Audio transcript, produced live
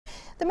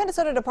The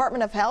Minnesota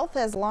Department of Health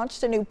has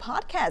launched a new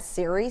podcast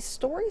series,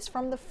 Stories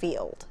from the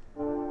Field.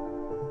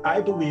 I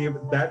believe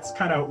that's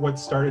kind of what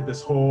started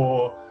this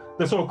whole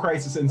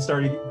crisis and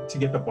starting to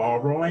get the ball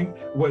rolling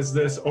was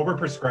this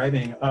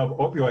overprescribing of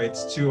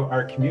opioids to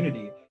our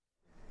community.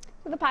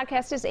 The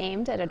podcast is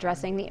aimed at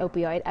addressing the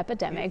opioid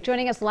epidemic.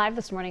 Joining us live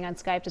this morning on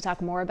Skype to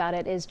talk more about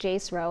it is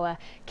Jace Roa,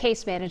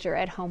 case manager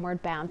at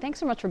Homeward Bound. Thanks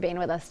so much for being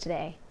with us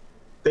today.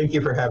 Thank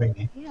you for having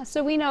me. Yeah,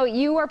 so we know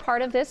you are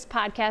part of this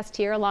podcast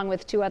here along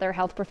with two other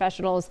health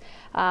professionals.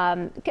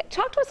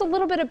 Talk to us a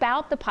little bit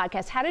about the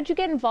podcast. How did you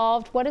get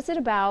involved? What is it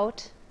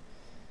about?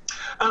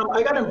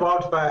 I got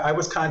involved I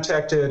was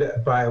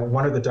contacted by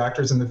one of the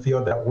doctors in the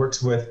field that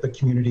works with the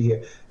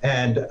community,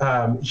 and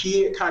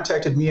he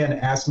contacted me and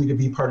asked me to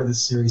be part of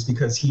this series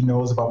because he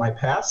knows about my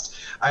past.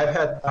 I've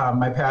had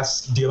my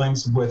past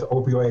dealings with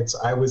opioids.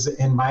 I was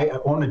in my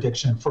own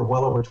addiction for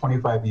well over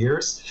 25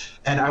 years,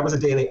 and I was a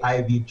daily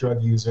IV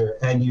drug user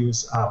and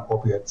use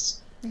opioids.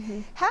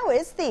 Mm-hmm. How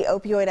is the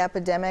opioid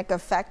epidemic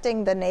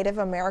affecting the Native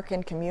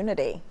American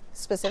community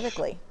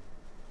specifically?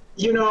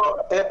 You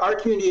know, our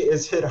community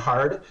is hit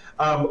hard.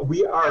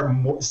 We are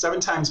 7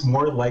 times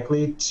more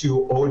likely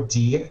to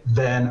OD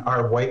than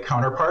our white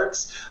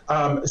counterparts.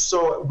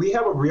 So we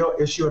have a real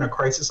issue and a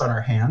crisis on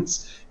our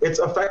hands. It's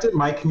affected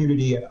my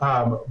community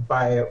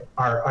by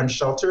our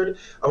unsheltered.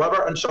 A lot of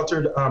our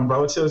unsheltered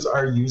relatives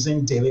are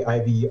using daily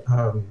IV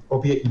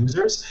opiate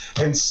users.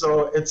 And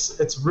so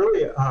it's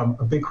really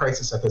a big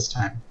crisis at this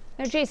time.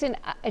 Now,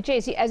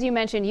 Jace, as you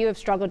mentioned, you have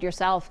struggled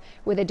yourself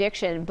with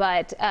addiction,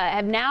 but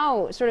have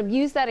now sort of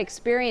used that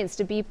experience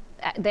to be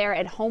there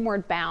at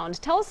Homeward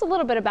Bound. Tell us a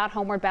little bit about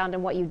Homeward Bound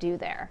and what you do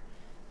there.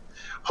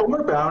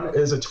 Homeward Bound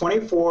is a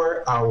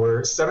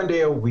 24-hour,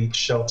 7-day-a-week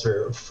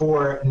shelter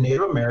for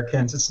Native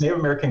Americans. It's Native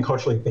American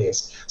culturally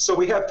based. So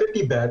we have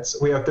 50 beds.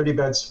 We have 30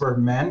 beds for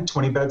men,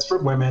 20 beds for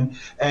women,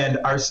 and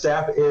our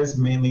staff is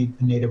mainly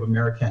Native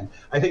American.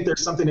 I think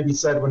there's something to be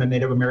said when a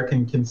Native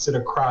American can sit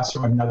across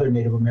from another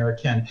Native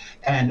American,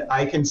 and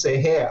I can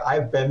say, hey,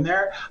 I've been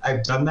there,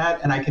 I've done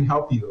that, and I can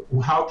help you.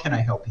 How can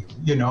I help you?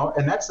 You know,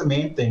 and that's the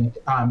main thing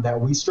that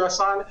we stress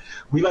on.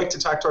 We like to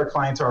talk to our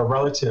clients or our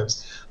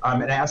relatives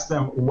and ask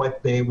them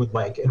what they would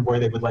like and where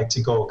they would like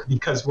to go,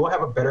 because we'll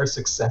have a better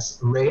success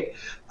rate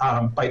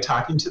by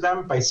talking to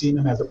them, by seeing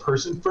them as a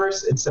person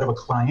first instead of a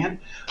client,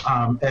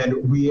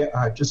 and we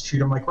just treat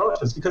them like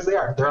relatives because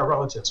they're our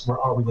relatives. We're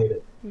all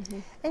related. Mm-hmm.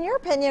 In your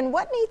opinion,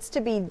 what needs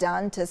to be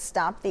done to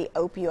stop the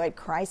opioid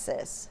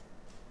crisis?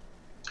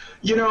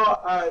 You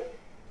know,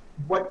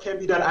 what can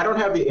be done? I don't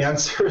have the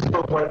answers,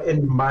 but what,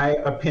 in my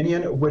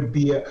opinion, would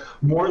be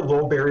more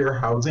low barrier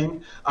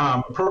housing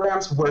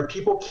programs where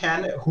people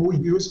who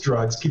use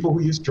drugs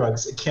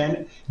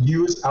can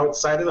use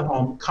outside of the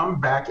home, come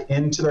back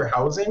into their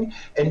housing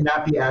and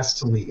not be asked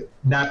to leave,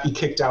 not be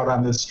kicked out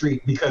on the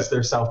street because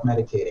they're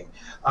self-medicating.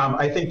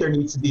 I think there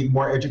needs to be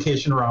more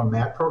education around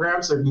MAT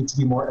programs. There needs to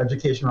be more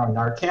education around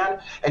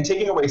Narcan and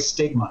taking away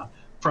stigma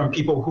from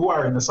people who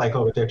are in the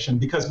cycle of addiction,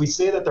 because we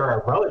say that they're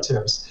our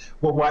relatives.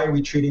 Well, why are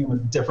we treating them a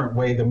different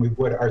way than we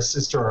would our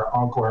sister, our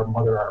uncle, our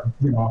mother,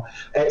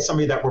 our,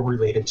 somebody that we're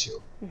related to?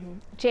 Mm-hmm.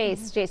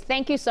 Jace,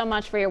 thank you so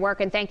much for your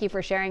work, and thank you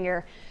for sharing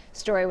your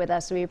story with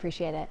us. We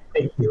appreciate it.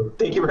 Thank you.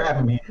 Thank you for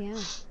having me.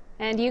 Yeah.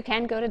 And you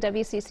can go to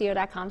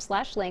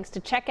WCCO.com/links to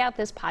check out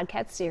this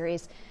podcast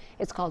series.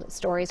 It's called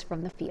Stories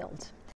from the Field.